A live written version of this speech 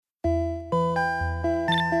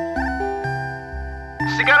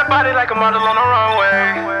She got a body like a model on the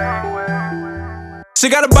runway. She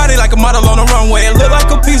got a body like a model on the runway. It look like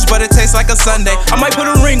a peach, but it tastes like a sundae. I might put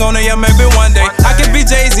a ring on her, yeah, maybe one day. I could be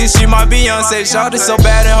Jay-Z, she my Beyonce. Shawty so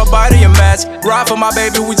bad and her body a match. Ride for my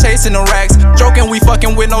baby, we chasing the racks. Joking, we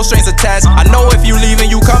fucking with no strings attached. I know if you leaving,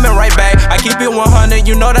 you coming right back. I keep it 100,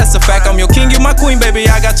 you know that's a fact. I'm your king, you my queen, baby,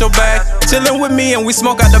 I got your back. Chillin' with me and we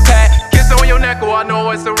smoke out the pack. Kiss on your neck, oh, I know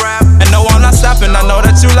it's a rap. And no, I'm not stopping, I know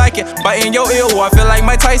that you like it. Biting your ear, oh, I feel like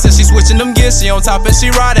Mike Tyson. She switching them gears, she on top and she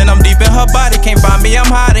riding. I'm deep in her body, can't find me, I'm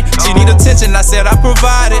hiding. She need attention, I said I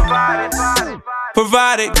provide it.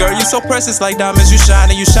 Provide it, girl, you so precious like diamonds, you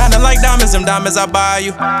shining like diamonds, them diamonds I buy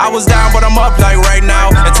you. I was down, but I'm up like right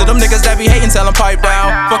now. And to them niggas that be hating, tell them pipe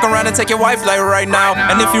down. Fuck around and take your wife like right now.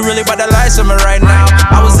 And if you really bout that life, show me right now.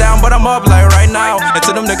 I was down, but I'm up like right now. And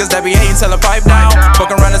to them niggas that be hating, tell them pipe down.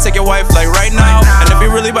 Fuck around and take your wife like right now. And if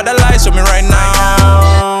you really bout that life, show me right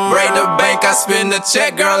now. Break the bank, I spend the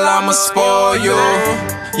check, girl, I'ma spoil you.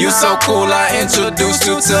 You so cool, I introduced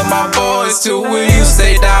you to my boys too. Will you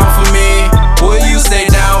stay down for me? Will you stay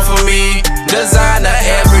down for me? Designer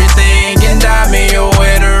everything and diamond your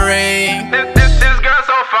wedding ring. This girl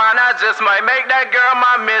so fine, I just might make that girl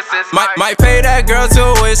my missus. Might pay that girl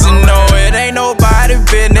tuition, no, it ain't nobody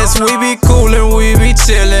business. We be coolin', we be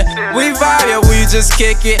chillin', we vibe, yeah, we just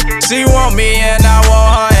kick it. She want me and I want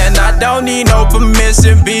her, and I don't need no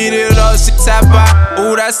permission. Beat it up, she tap out,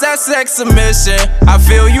 ooh, that's that sex submission. I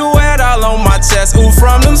feel you wet all on my chest, ooh,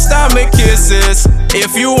 from them stomach kisses.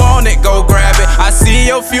 If you want it, go grab it. I see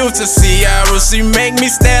your future, Ciara. She make me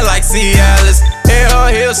stand like Cialis.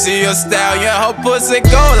 He'll see your style, yeah, her pussy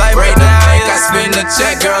go like right now. I spend the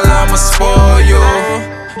check, girl, I'ma spoil you.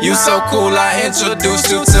 You so cool, I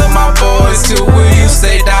introduced you to my boys too. Will you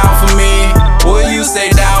stay down for me? Will you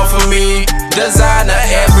stay down for me? Designer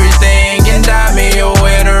everything and diamond your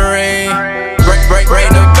wedding ring. Break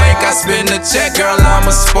the bank, I spend the check, girl,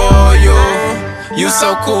 I'ma spoil you. You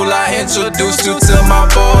so cool, I introduced you to my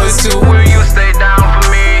boys too. Will you stay down